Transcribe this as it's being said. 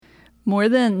More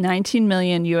than 19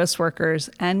 million U.S. workers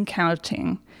and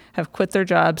counting have quit their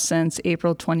jobs since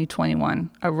April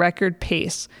 2021, a record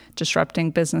pace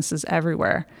disrupting businesses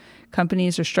everywhere.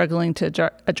 Companies are struggling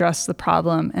to address the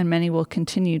problem, and many will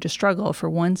continue to struggle for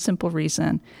one simple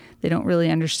reason. They don't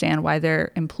really understand why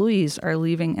their employees are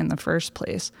leaving in the first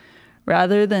place.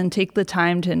 Rather than take the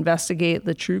time to investigate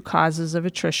the true causes of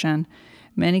attrition,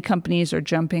 many companies are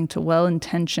jumping to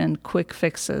well-intentioned quick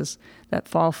fixes that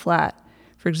fall flat.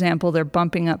 For example, they're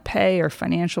bumping up pay or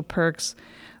financial perks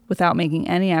without making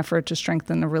any effort to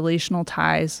strengthen the relational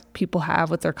ties people have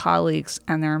with their colleagues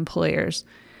and their employers.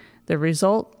 The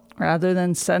result, rather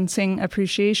than sensing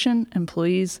appreciation,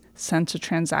 employees sense a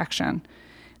transaction.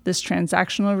 This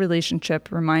transactional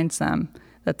relationship reminds them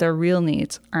that their real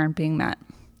needs aren't being met.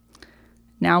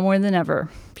 Now more than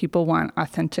ever, people want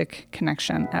authentic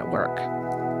connection at work.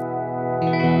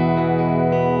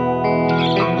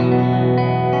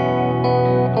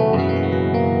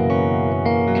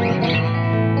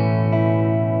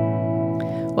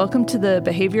 Welcome to the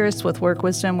Behaviorist with Work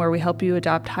Wisdom, where we help you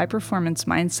adopt high-performance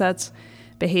mindsets,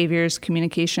 behaviors,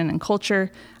 communication, and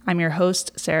culture. I'm your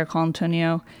host, Sarah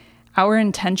Colantonio. Our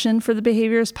intention for the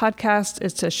Behaviorist podcast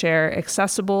is to share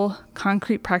accessible,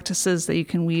 concrete practices that you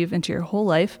can weave into your whole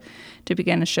life to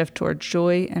begin a shift toward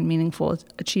joy and meaningful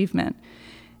achievement.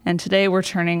 And today we're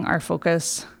turning our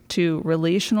focus to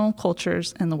relational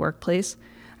cultures in the workplace.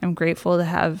 I'm grateful to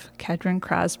have Kedren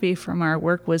Crosby from our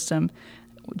Work Wisdom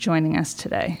joining us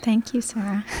today. Thank you,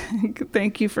 Sarah.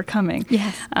 Thank you for coming.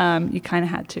 Yes. You kind of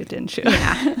had to, didn't you?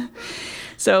 Yeah.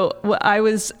 So I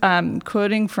was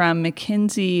quoting from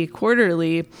McKinsey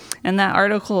Quarterly, and that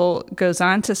article goes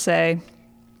on to say,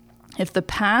 if the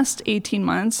past 18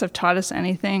 months have taught us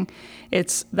anything,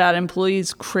 it's that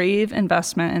employees crave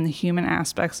investment in the human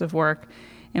aspects of work.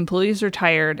 Employees are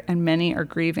tired and many are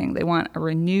grieving. They want a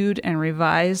renewed and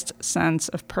revised sense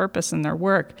of purpose in their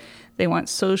work. They want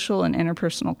social and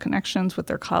interpersonal connections with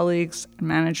their colleagues and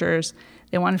managers.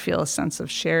 They want to feel a sense of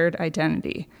shared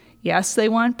identity. Yes, they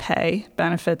want pay,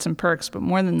 benefits, and perks, but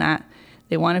more than that,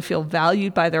 they want to feel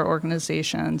valued by their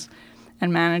organizations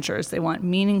and managers. They want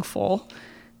meaningful,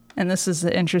 and this is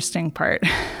the interesting part,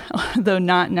 though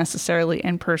not necessarily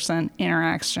in-person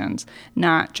interactions,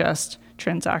 not just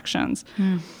transactions.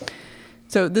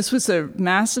 So this was a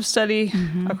massive study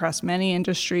across many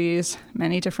industries,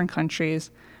 many different countries.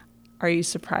 Are you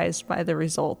surprised by the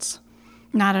results?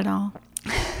 Not at all.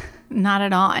 Not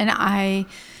at all. And I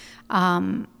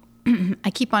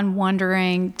keep on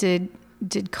wondering, did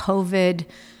COVID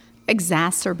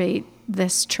exacerbate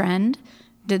this trend?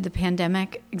 Did the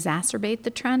pandemic exacerbate the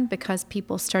trend because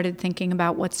people started thinking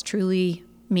about what's truly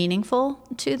meaningful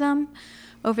to them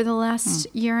over the last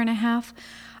year and a half?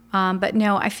 But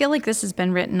no, I feel like this has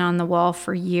been written on the wall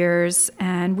for years,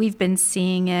 and we've been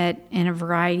seeing it in a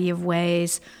variety of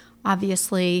ways.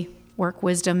 Obviously, Work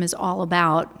Wisdom is all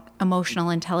about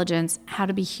emotional intelligence, how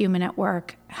to be human at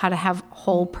work, how to have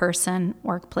whole person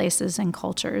workplaces and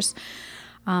cultures.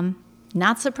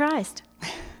 Not surprised.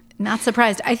 Not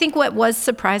surprised. I think what was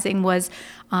surprising was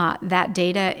that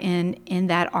data in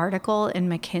that article in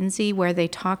McKinsey where they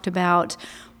talked about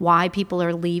why people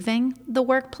are leaving the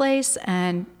workplace.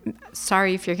 And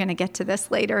sorry if you're going to get to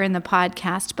this later in the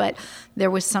podcast, but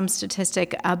there was some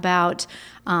statistic about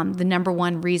the number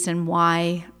one reason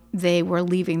why they were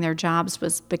leaving their jobs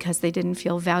was because they didn't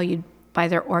feel valued by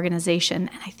their organization.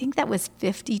 And I think that was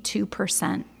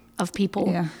 52% of people.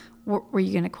 Yeah. Were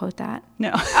you going to quote that?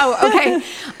 No. Oh, okay.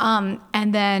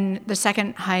 And then the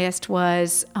second highest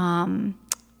was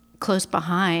close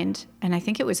behind, and I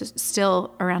think it was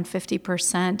still around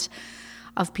 50%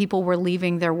 of people were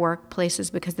leaving their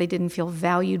workplaces because they didn't feel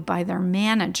valued by their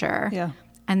manager. Yeah.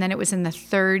 And then it was in the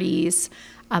 30s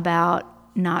about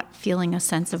not feeling a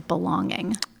sense of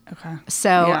belonging. Okay.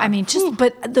 So, Yeah. I mean,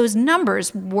 but those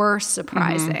numbers were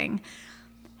surprising.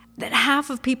 That half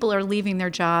of people are leaving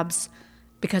their jobs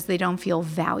because they don't feel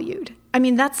valued. I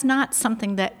mean, that's not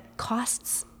something that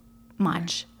costs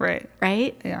much. Right.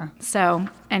 Right? Yeah. So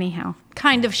anyhow,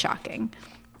 kind of shocking.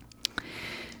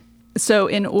 So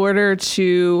in order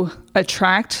to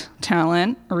attract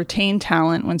talent or retain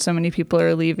talent when so many people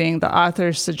are leaving, the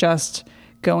authors suggest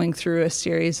going through a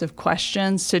series of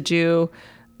questions to do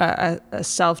a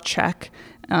self-check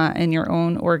in your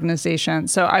own organization.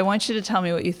 So I want you to tell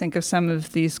me what you think of some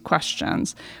of these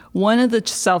questions. One of the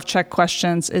self-check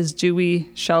questions is, do we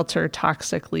shelter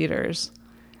toxic leaders?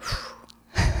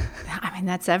 I mean,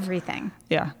 that's everything.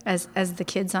 Yeah. As the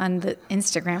kids on the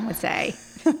Instagram would say.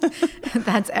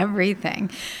 That's everything.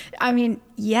 I mean,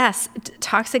 yes,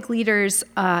 toxic leaders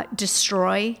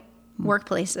destroy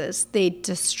workplaces. They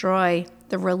destroy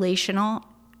the relational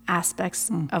aspects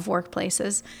of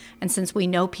workplaces. And since we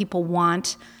know people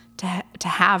want to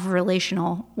have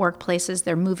relational workplaces,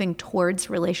 they're moving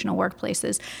towards relational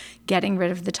workplaces, getting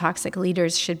rid of the toxic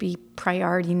leaders should be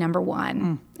priority number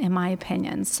one, in my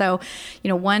opinion. So,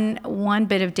 one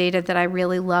bit of data that I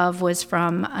really love was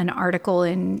from an article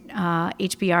in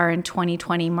HBR in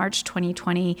 2020, March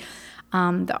 2020.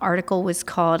 The article was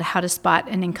called How to Spot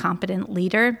an Incompetent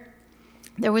Leader.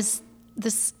 There was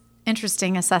this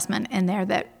interesting assessment in there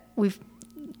that we've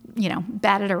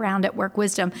batted around at Work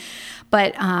Wisdom.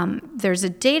 But there's a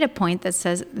data point that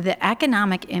says the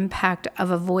economic impact of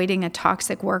avoiding a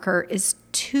toxic worker is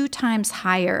 2 times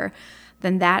higher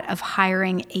than that of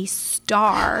hiring a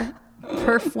star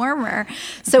performer.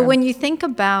 So when you think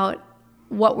about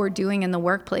what we're doing in the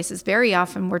workplaces, very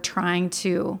often we're trying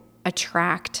to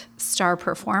attract star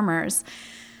performers.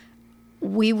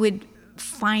 We would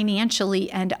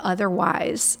financially and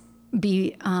otherwise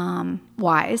be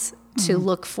wise to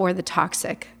look for the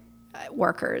toxic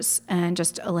workers and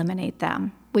just eliminate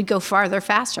them. We'd go farther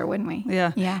faster, wouldn't we?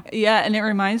 Yeah. And it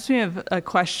reminds me of a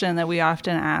question that we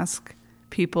often ask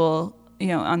people,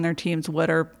 on their teams, what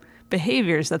are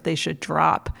behaviors that they should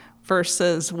drop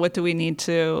versus what do we need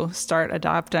to start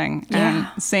adopting?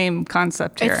 Yeah. And same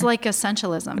concept here. It's like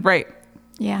essentialism. Right.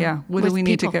 Yeah. What do we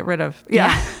need to get rid of?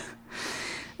 Yeah.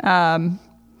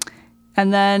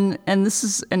 And this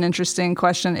is an interesting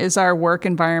question. Is our work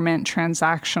environment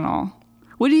transactional?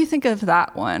 What do you think of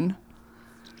that one?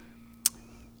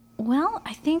 Well,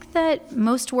 I think that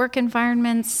most work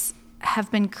environments have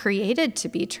been created to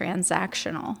be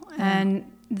transactional. And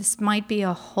this might be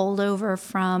a holdover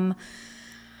from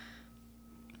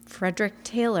Frederick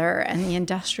Taylor and the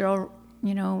Industrial,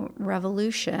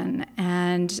 Revolution,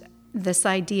 and this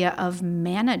idea of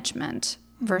management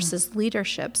versus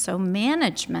leadership. So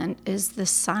management is the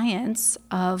science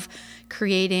of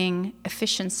creating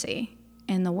efficiency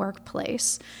in the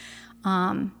workplace.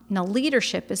 Now,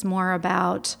 leadership is more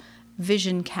about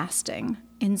vision casting,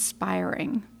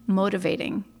 inspiring,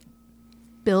 motivating,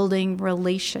 building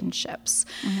relationships.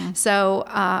 So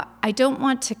I don't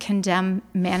want to condemn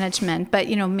management, but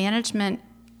management,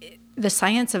 the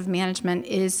science of management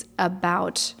is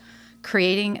about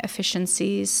creating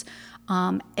efficiencies,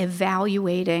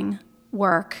 evaluating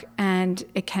work, and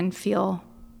it can feel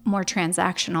more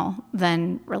transactional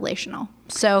than relational.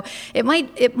 So it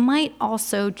might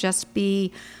also just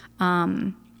be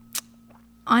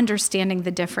understanding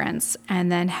the difference and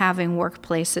then having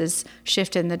workplaces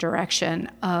shift in the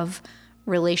direction of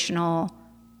relational,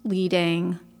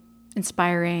 leading,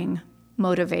 inspiring,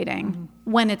 motivating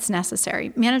when it's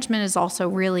necessary. Management is also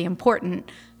really important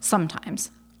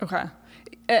sometimes. Okay.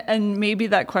 And maybe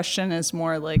that question is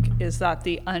more like, is that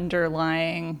the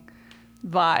underlying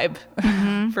vibe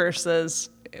versus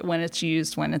when it's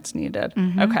used, when it's needed?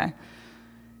 Okay.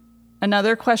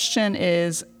 Another question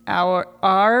is, are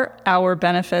our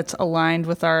benefits aligned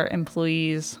with our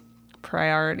employees'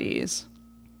 priorities?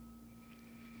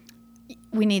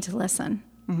 We need to listen.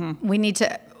 We need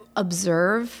to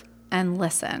observe and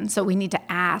listen. So we need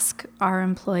to ask our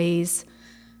employees,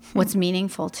 what's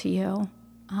meaningful to you?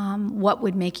 What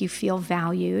would make you feel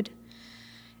valued?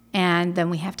 And then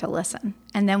we have to listen.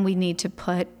 And then we need to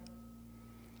put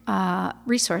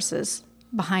resources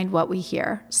behind what we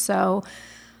hear. So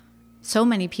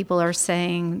many people are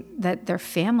saying that their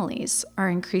families are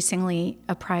increasingly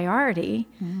a priority.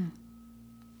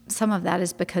 Some of that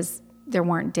is because there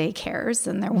weren't daycares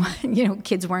and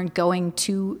kids weren't going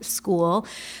to school.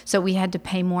 So we had to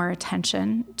pay more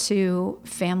attention to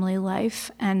family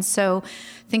life. And so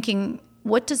thinking,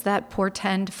 what does that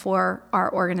portend for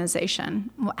our organization?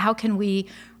 How can we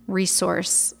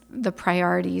resource the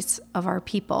priorities of our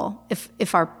people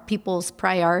if our people's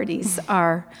priorities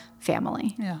are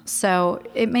family? Yeah. So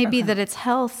it may be that it's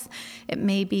health, it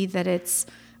may be that it's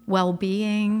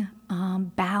well-being,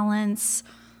 balance.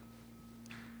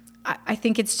 I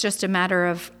think it's just a matter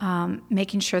of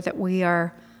making sure that we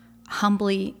are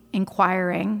humbly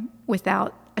inquiring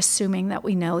without assuming that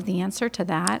we know the answer to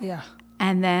that. Yeah.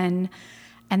 And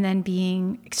then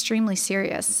being extremely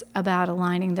serious about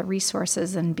aligning the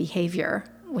resources and behavior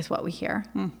with what we hear.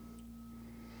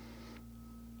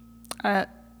 The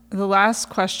last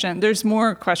question, there's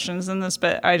more questions in this,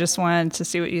 but I just wanted to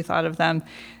see what you thought of them.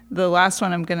 The last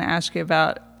one I'm going to ask you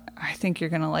about, I think you're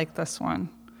going to like this one.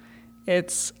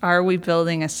 It's, are we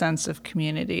building a sense of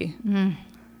community? That's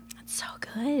so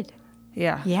good.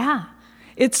 Yeah. Yeah.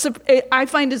 I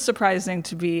find it surprising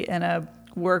to be in a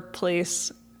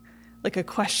workplace, like a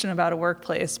question about a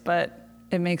workplace, but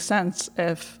it makes sense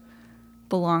if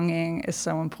belonging is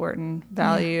so important,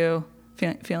 value,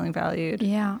 feeling valued.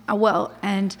 Yeah. Well,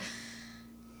 and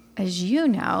as you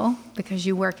know, because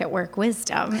you work at Work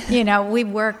Wisdom, you know, we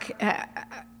work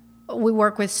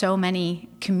with so many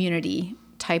community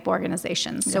type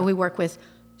organizations. So we work with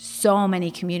so many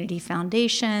community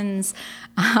foundations,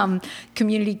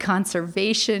 community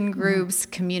conservation groups,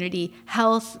 community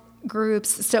health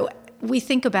groups. So we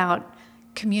think about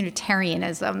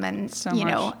communitarianism and, So you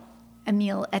much. know,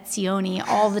 Emile Etzioni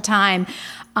all the time.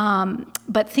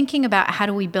 But thinking about how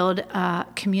do we build a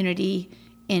community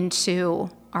into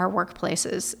our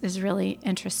workplaces is really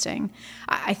interesting.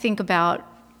 I think about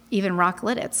even Rock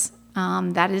Lidditz.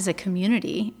 That is a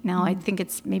community. Now, I think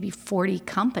it's maybe 40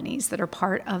 companies that are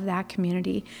part of that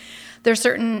community. There are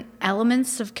certain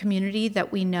elements of community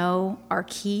that we know are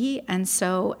key. And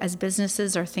so as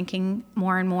businesses are thinking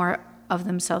more and more of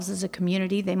themselves as a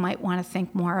community, they might want to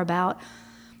think more about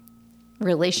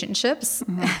relationships,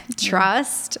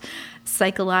 trust,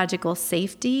 psychological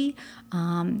safety,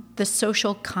 the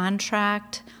social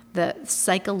contract, the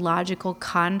psychological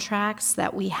contracts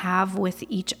that we have with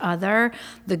each other,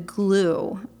 the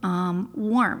glue,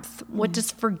 warmth. What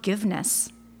does forgiveness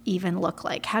even look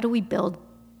like? How do we build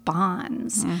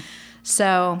bonds?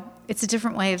 So it's a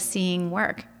different way of seeing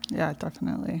work. Yeah,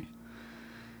 definitely.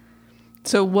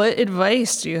 So what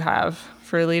advice do you have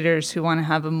for leaders who want to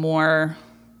have a more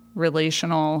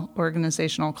relational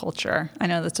organizational culture? I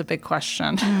know that's a big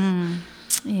question.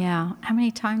 Yeah. How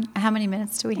many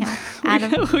minutes do we have?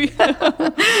 Adam?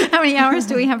 How many hours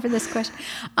do we have for this question?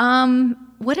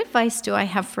 What advice do I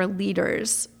have for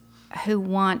leaders who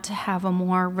want to have a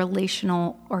more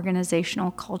relational organizational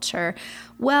culture?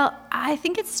 Well, I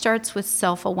think it starts with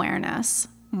self-awareness.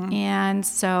 And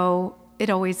so it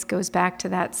always goes back to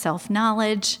that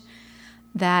self-knowledge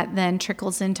that then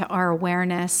trickles into our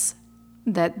awareness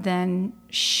that then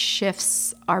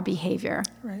shifts our behavior.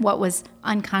 Right. What was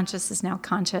unconscious is now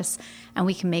conscious, and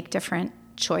we can make different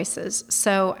choices.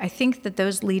 So I think that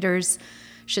those leaders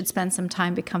should spend some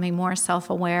time becoming more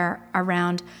self-aware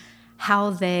around how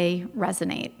they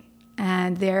resonate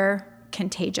and their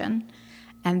contagion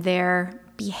and their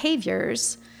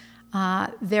behaviors,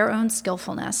 their own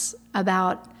skillfulness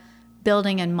about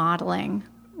building and modeling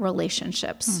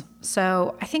relationships.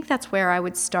 So I think that's where I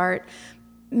would start.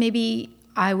 Maybe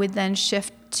I would then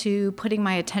shift to putting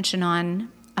my attention on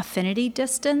affinity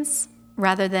distance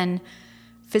rather than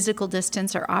physical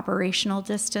distance or operational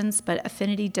distance, but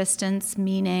affinity distance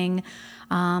meaning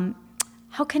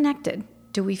how connected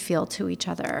do we feel to each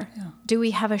other? Yeah. Do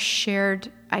we have a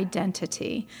shared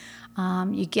identity?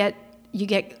 You get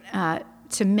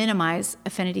to minimize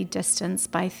affinity distance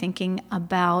by thinking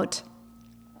about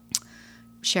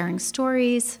sharing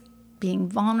stories, being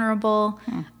vulnerable,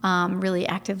 really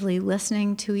actively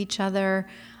listening to each other.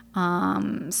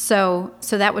 So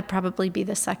that would probably be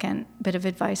the second bit of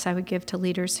advice I would give to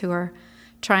leaders who are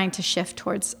trying to shift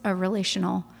towards a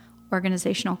relational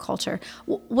organizational culture.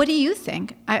 What do you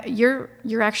think? You're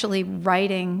actually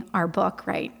writing our book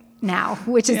right now,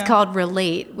 which is called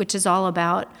Relate, which is all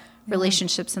about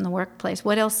relationships in the workplace.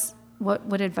 What else?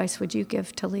 What advice would you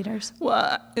give to leaders?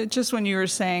 Well, just when you were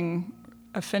saying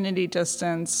affinity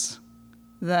distance,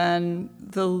 then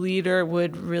the leader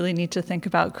would really need to think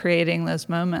about creating those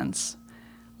moments.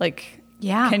 Like,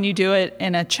 can you do it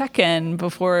in a check-in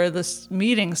before this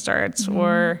meeting starts?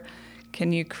 Or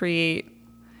can you create...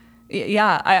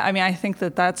 I mean, I think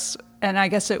that's... And I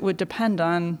guess it would depend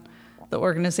on the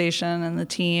organization and the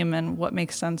team and what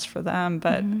makes sense for them.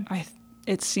 But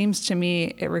it seems to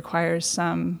me it requires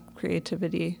some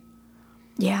creativity.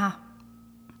 Yeah.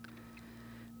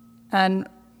 And...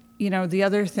 the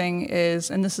other thing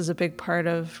is, and this is a big part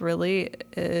of Relate,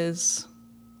 is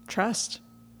trust,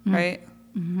 right?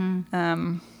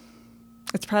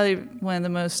 It's probably one of the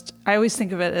most, I always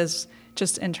think of it as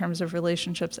just in terms of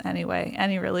relationships anyway,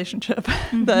 any relationship,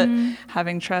 that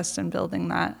having trust and building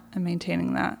that and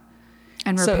maintaining that.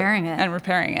 And repairing it. And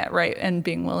repairing it, right, and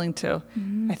being willing to.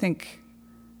 I think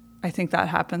that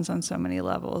happens on so many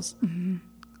levels.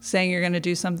 Saying you're going to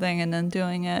do something and then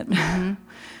doing it.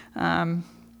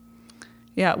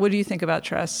 Yeah, what do you think about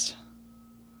trust?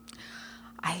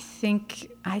 I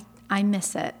think I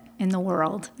miss it in the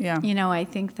world. Yeah. I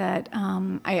think that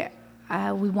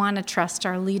we want to trust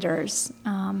our leaders.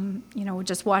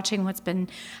 Just watching what's been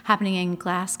happening in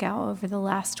Glasgow over the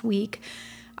last week,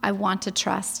 I want to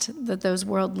trust that those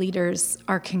world leaders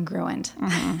are congruent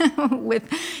with,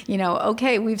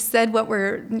 okay, we've said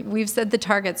the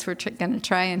targets we're going to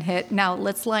try and hit. Now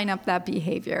let's line up that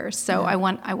behavior. So I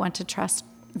want to trust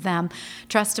them.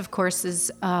 Trust, of course, is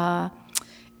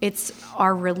it's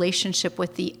our relationship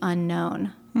with the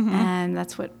unknown, and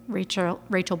that's what Rachel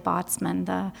Botsman,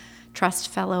 the Trust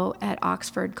Fellow at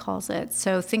Oxford, calls it.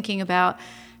 So thinking about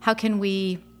how can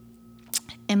we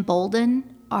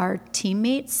embolden our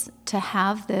teammates to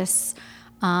have this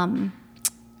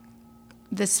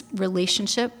this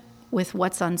relationship with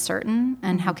what's uncertain,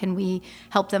 and how can we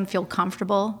help them feel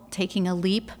comfortable taking a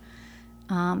leap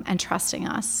and trusting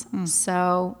us.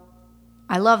 So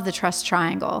I love the trust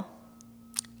triangle.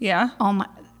 Yeah. Oh my,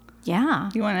 yeah.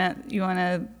 You want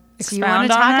to expound So you want to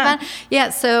talk on that? about? Yeah.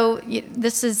 So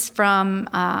this is from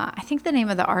I think the name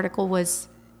of the article was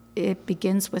 "It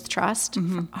Begins with Trust,"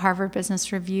 from Harvard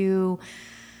Business Review.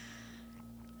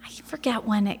 I forget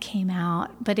when it came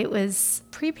out, but it was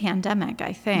pre-pandemic,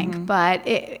 I think. But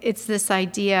it's this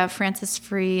idea. Frances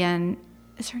Free and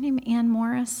is her name Ann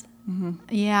Morris?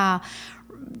 Yeah.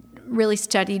 Really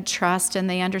studied trust, and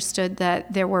they understood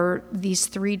that there were these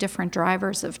 3 different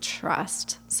drivers of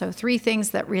trust. So 3 things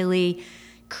that really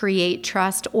create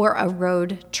trust or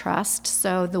erode trust.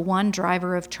 So the one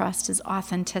driver of trust is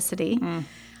authenticity.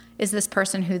 Is this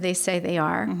person who they say they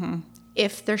are?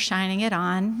 If they're shining it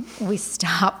on, we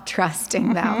stop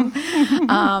trusting them.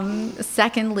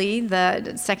 Secondly,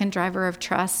 the second driver of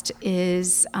trust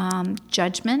is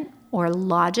judgment or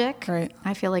logic. Right.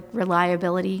 I feel like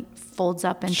reliability folds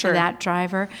up into that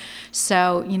driver.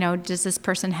 So, does this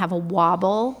person have a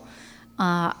wobble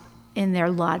in their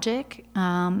logic?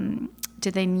 Do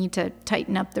they need to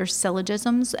tighten up their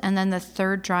syllogisms? And then the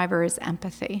third driver is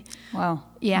empathy. Wow.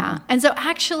 Yeah. And so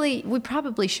actually, we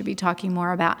probably should be talking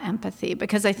more about empathy,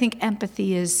 because I think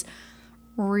empathy is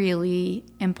really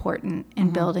important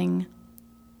in building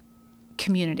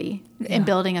community, in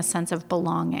building a sense of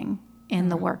belonging in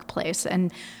the workplace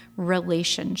and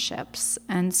relationships.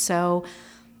 And so,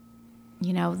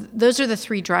 those are the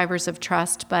 3 drivers of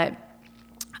trust. But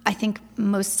I think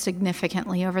most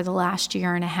significantly over the last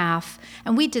year and a half,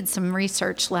 and we did some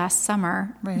research last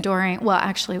summer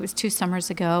actually it was 2 summers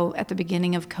ago at the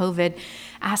beginning of COVID,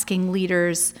 asking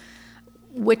leaders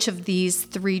which of these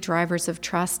 3 drivers of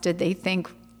trust did they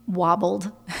think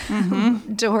wobbled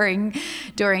during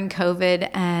COVID,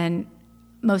 and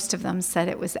most of them said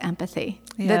it was empathy,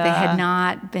 that they had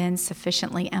not been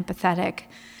sufficiently empathetic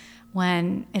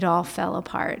when it all fell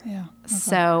apart. Yeah. Okay.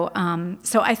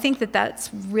 So I think that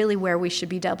that's really where we should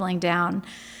be doubling down,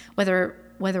 whether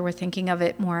we're thinking of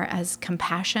it more as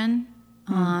compassion,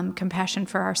 compassion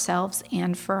for ourselves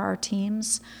and for our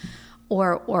teams,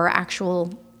 or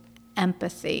actual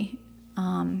empathy.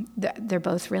 They're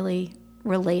both really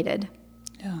related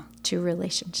to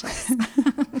relationships.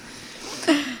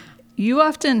 You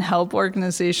often help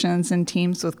organizations and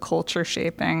teams with culture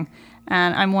shaping.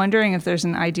 And I'm wondering if there's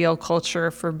an ideal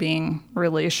culture for being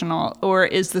relational, or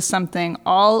is this something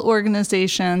all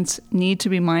organizations need to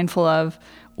be mindful of,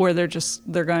 or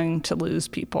they're going to lose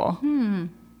people?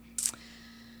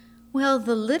 Well,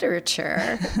 the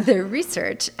literature, the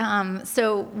research.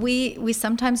 So we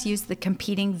sometimes use the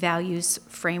competing values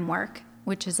framework,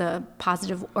 which is a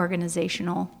positive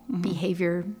organizational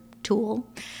behavior tool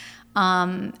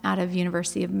out of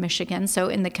University of Michigan. So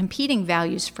in the competing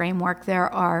values framework,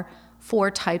 there are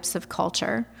 4 types of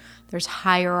culture. There's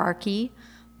hierarchy,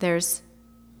 there's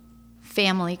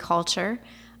family culture,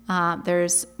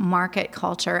 there's market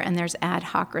culture, and there's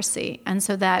adhocracy. And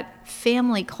so that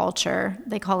family culture,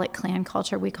 they call it clan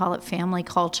culture, we call it family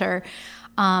culture,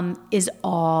 is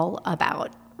all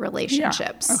about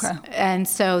relationships. Yeah. Okay. And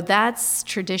so that's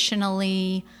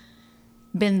traditionally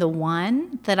been the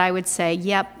one that I would say,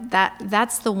 yep,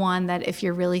 that's the one that if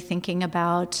you're really thinking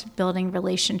about building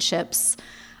relationships,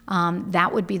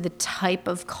 that would be the type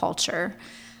of culture.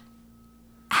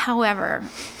 However,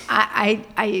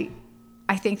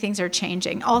 I think things are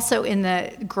changing. Also in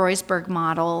the Groisberg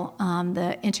model,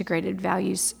 the integrated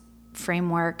values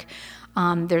framework,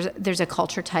 there's a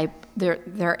culture type. There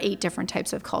are 8 different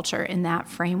types of culture in that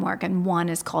framework, and one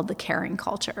is called the caring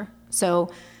culture.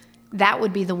 So that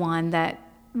would be the one that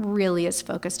really is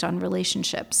focused on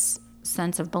relationships,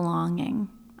 sense of belonging,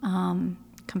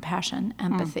 compassion,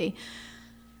 empathy.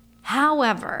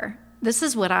 However, this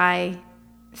is what I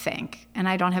think, and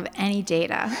I don't have any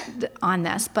data on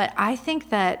this, but I think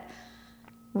that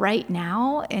right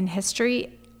now in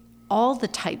history, all the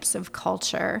types of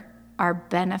culture are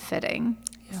benefiting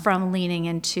from leaning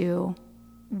into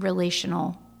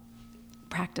relational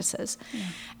practices. Yeah.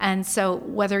 And so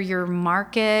whether you're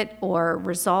market or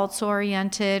results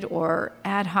oriented or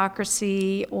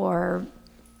adhocracy or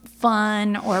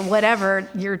fun or whatever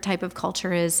your type of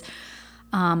culture is,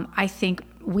 I think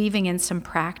weaving in some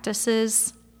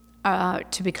practices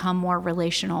to become more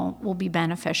relational will be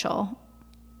beneficial.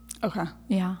 Okay.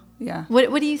 Yeah. Yeah.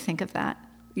 What do you think of that?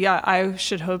 Yeah, I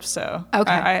should hope so.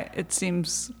 Okay. It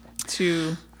seems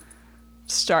to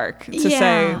stark to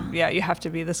say, yeah, you have to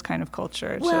be this kind of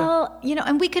culture. Well,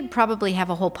 and we could probably have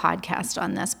a whole podcast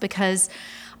on this, because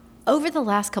over the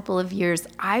last couple of years,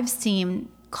 I've seen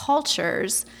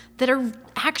cultures that are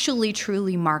actually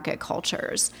truly market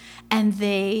cultures, and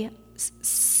they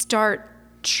start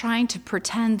trying to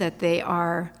pretend that they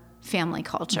are family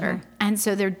culture. Mm-hmm. And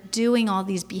so they're doing all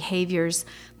these behaviors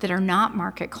that are not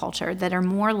market culture, that are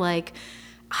more like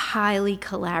highly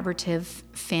collaborative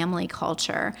family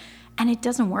culture, and it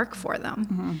doesn't work for them.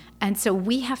 Mm-hmm. And so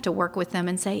we have to work with them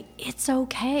and say, it's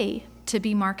okay to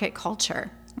be market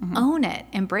culture. Mm-hmm. Own it,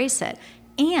 embrace it.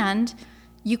 And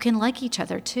you can like each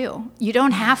other too. You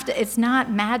don't have to, it's not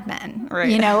Mad Men,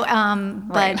 right.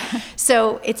 But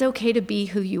so it's okay to be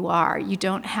who you are. You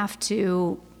don't have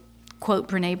to quote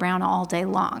Brene Brown all day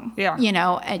long. Yeah.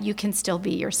 And you can still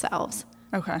be yourselves.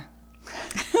 Okay.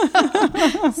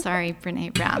 Sorry,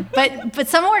 Brene Brown. But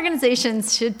some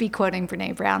organizations should be quoting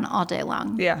Brene Brown all day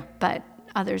long. Yeah. But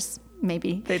others,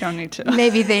 maybe. They don't need to.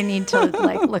 Maybe they need to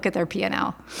look at their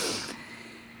P&L.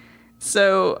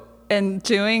 So in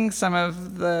doing some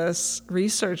of this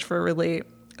research for Relate,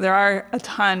 there are a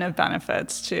ton of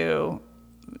benefits to,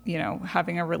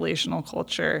 having a relational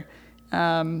culture.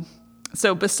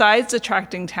 So besides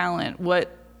attracting talent,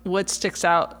 what sticks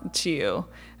out to you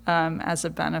as a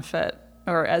benefit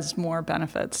or as more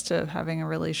benefits to having a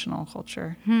relational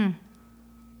culture?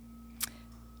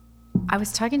 I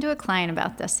was talking to a client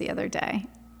about this the other day,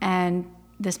 and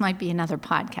this might be another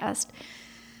podcast.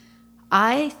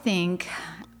 I think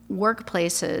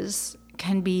workplaces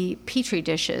can be petri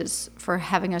dishes for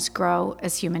having us grow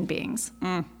as human beings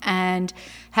and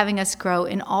having us grow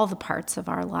in all the parts of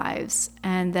our lives,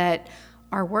 and that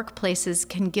our workplaces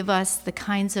can give us the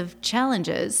kinds of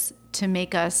challenges to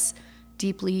make us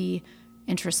deeply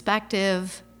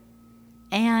introspective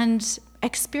and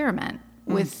experiment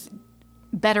with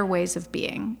better ways of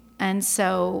being. And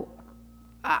so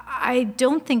I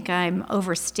don't think I'm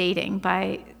overstating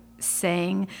by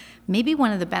saying maybe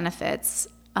one of the benefits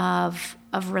of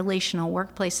relational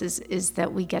workplaces is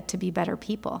that we get to be better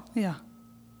people. Yeah.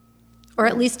 Or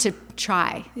at least to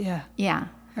try. Yeah. Yeah.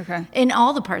 Okay. In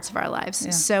all the parts of our lives.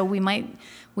 Yeah. So we might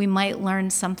learn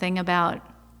something about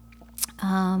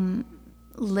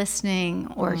listening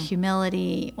or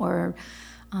humility or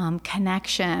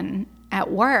connection at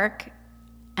work,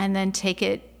 and then take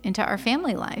it into our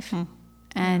family life.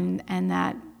 And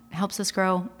that helps us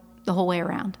grow the whole way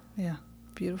around. Yeah.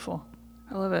 Beautiful.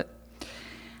 I love it.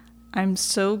 I'm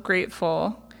so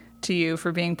grateful to you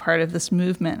for being part of this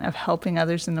movement of helping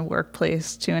others in the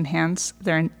workplace to enhance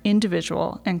their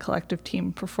individual and collective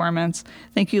team performance.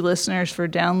 Thank you, listeners, for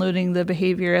downloading The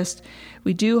Behaviorist.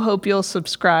 We do hope you'll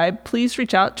subscribe. Please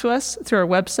reach out to us through our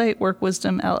website,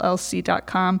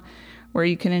 workwisdomllc.com, where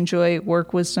you can enjoy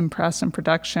Work Wisdom Press and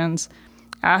Productions,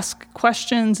 ask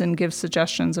questions, and give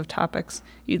suggestions of topics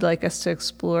you'd like us to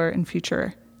explore in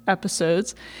future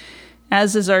episodes.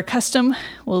 As is our custom,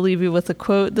 we'll leave you with a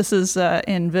quote. This is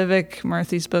in Vivek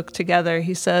Murthy's book, Together.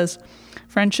 He says,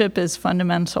 "Friendship is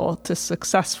fundamental to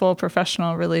successful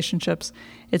professional relationships.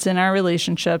 It's in our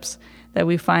relationships that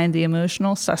we find the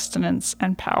emotional sustenance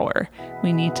and power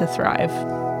we need to thrive."